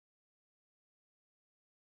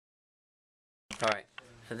Alright,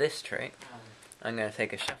 for this trick, I'm going to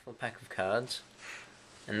take a shuffle pack of cards,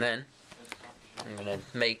 and then I'm going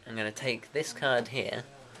to take this card here,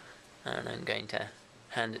 and I'm going to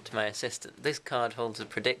hand it to my assistant. This card holds a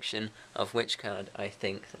prediction of which card I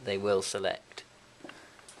think that they will select.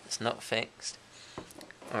 It's not fixed.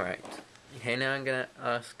 Alright, okay, now I'm going to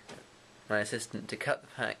ask my assistant to cut the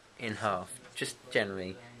pack in half, just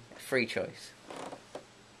generally, free choice.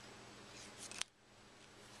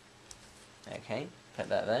 Okay, put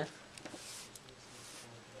that there.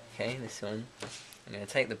 Okay, this one. I'm going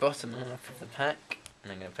to take the bottom half of the pack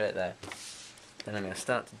and I'm going to put it there. Then I'm going to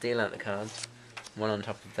start to deal out the cards. One on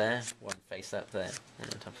top of there, one face up there, one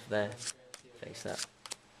on top of there, face up.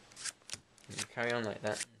 And you carry on like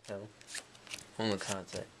that until all the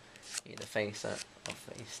cards are either face up or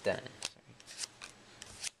face down.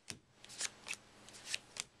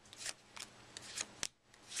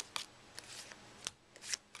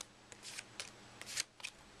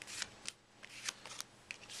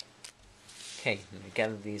 Okay, I'm going to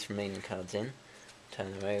gather these remaining cards in,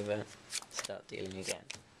 turn them over, start dealing again.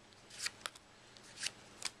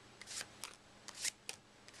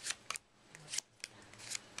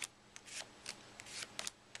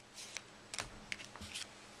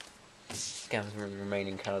 Gather the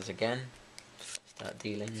remaining cards again, start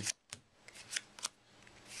dealing.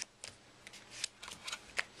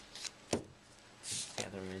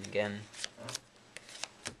 Gather them in again.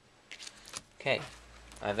 Okay.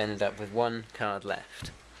 I've ended up with one card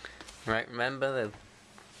left. Right, remember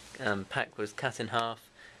the pack was cut in half,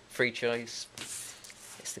 free choice,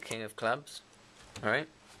 it's the King of Clubs. Alright,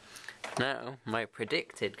 now my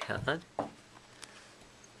predicted card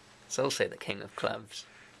is also the King of Clubs.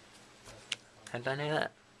 How did I know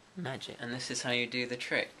that? Magic. And this is how you do the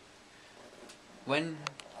trick. When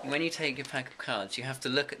you take your pack of cards, you have to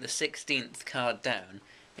look at the 16th card down.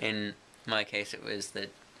 In my case it was the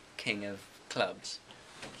King of Clubs.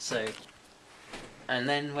 So, and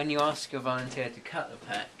then when you ask your volunteer to cut the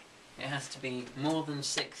pack, it has to be more than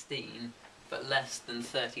 16 but less than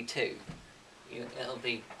 32. It'll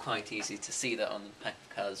be quite easy to see that on the pack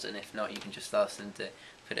of cards, and if not you can just ask them to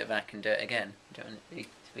put it back and do it again. You don't want it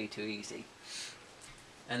to be too easy.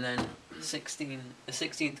 And then the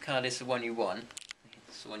 16th card is the one you want.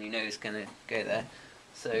 It's the one you know is going to go there.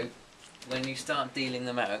 So when you start dealing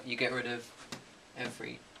them out, you get rid of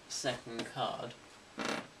every second card.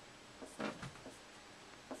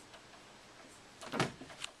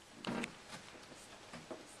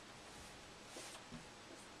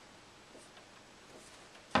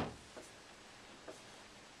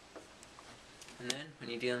 And then when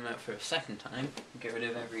you deal them out for a second time, you get rid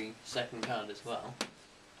of every second card as well.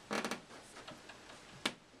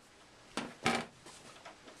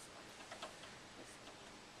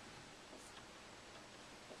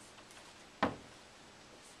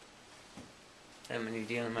 Then when you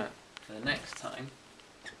deal them out for the next time,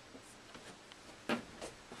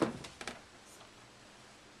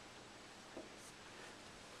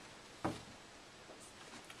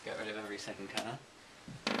 get rid of every second card.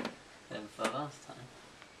 Then for the last time,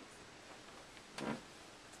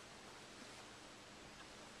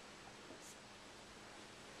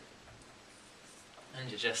 and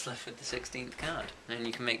you're just left with the 16th card, and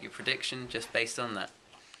you can make your prediction just based on that.